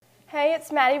Hey, it's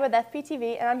Maddie with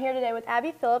FPTV, and I'm here today with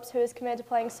Abby Phillips, who is committed to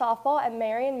playing softball at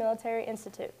Marion Military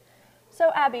Institute.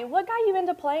 So, Abby, what got you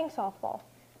into playing softball?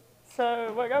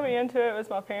 So what got me into it was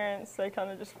my parents. They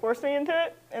kind of just forced me into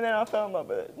it, and then I fell in love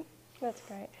with it. That's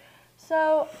great.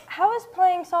 So, how has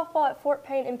playing softball at Fort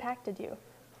Payne impacted you?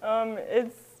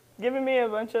 It's given me a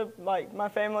bunch of, my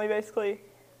family, basically,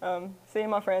 seeing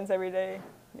my friends every day,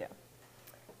 yeah.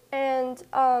 And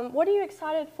what are you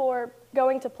excited for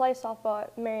going to play softball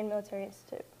at Marion Military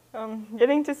Institute?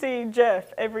 Getting to see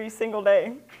Jeff every single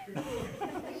day.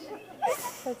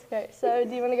 That's great. So,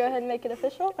 do you want to go ahead and make it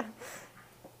official?